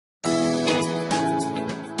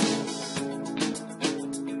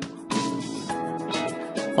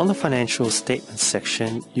On the financial statements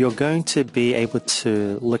section, you're going to be able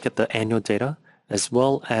to look at the annual data as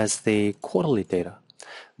well as the quarterly data.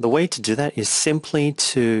 The way to do that is simply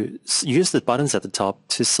to use the buttons at the top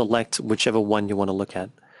to select whichever one you want to look at.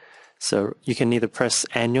 So you can either press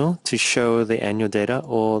annual to show the annual data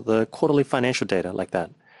or the quarterly financial data like that.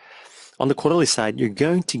 On the quarterly side, you're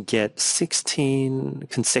going to get 16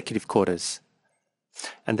 consecutive quarters.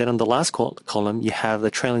 And then on the last column, you have the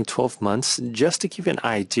trailing 12 months, just to give you an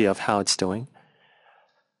idea of how it's doing.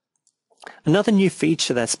 Another new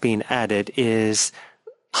feature that's been added is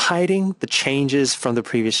hiding the changes from the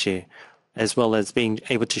previous year, as well as being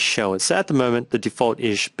able to show it. So at the moment, the default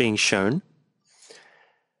is being shown.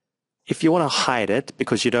 If you want to hide it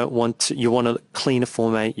because you don't want to, you want a cleaner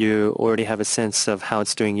format, you already have a sense of how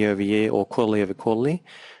it's doing year over year or quarterly over quarterly,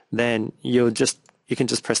 then you can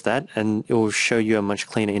just press that and it will show you a much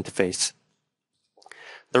cleaner interface.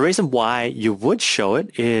 The reason why you would show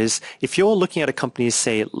it is if you're looking at a company,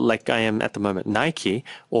 say like I am at the moment, Nike,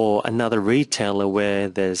 or another retailer where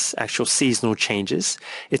there's actual seasonal changes,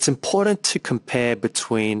 it's important to compare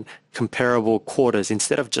between comparable quarters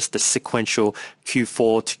instead of just the sequential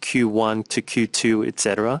Q4 to Q1 to Q2,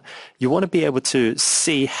 etc. You want to be able to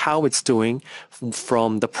see how it's doing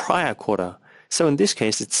from the prior quarter. So in this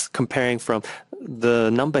case, it's comparing from the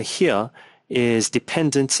number here is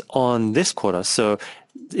dependent on this quarter. So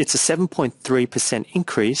it's a 7.3%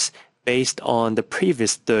 increase based on the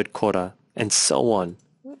previous third quarter and so on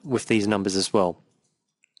with these numbers as well.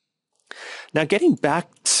 Now, getting back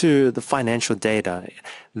to the financial data,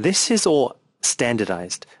 this is all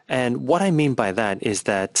standardized. And what I mean by that is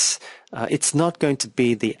that it's not going to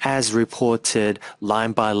be the as reported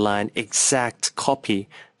line by line exact copy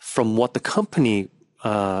from what the company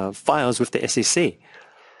files with the SEC.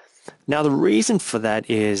 Now, the reason for that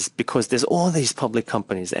is because there's all these public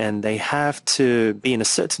companies and they have to be in a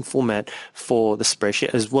certain format for the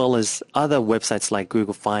spreadsheet, as well as other websites like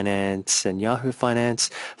Google Finance and Yahoo Finance,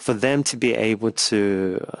 for them to be able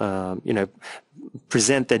to,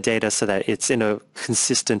 present their data so that it's in a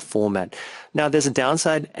consistent format. Now, there's a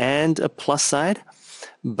downside and a plus side,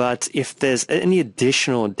 but if there's any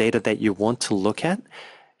additional data that you want to look at,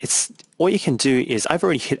 what you can do is, I've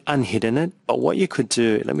already unhidden it, but what you could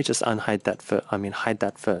do, let me just hide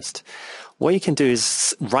that first. What you can do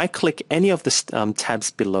is right-click any of the tabs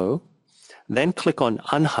below, then click on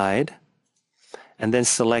Unhide, and then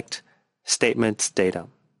select Statements Data.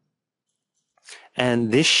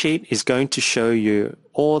 And this sheet is going to show you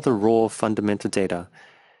all the raw fundamental data,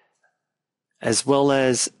 as well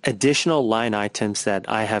as additional line items that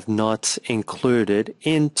I have not included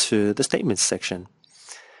into the Statements section.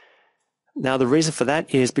 Now, the reason for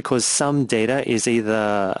that is because some data is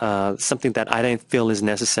either something that I don't feel is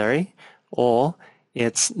necessary, or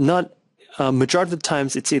it's not, majority of the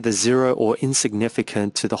times it's either zero or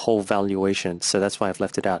insignificant to the whole valuation. So that's why I've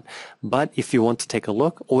left it out. But if you want to take a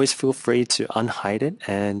look, always feel free to unhide it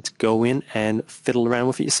and go in and fiddle around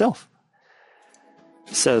with it yourself.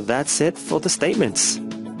 So that's it for the statements.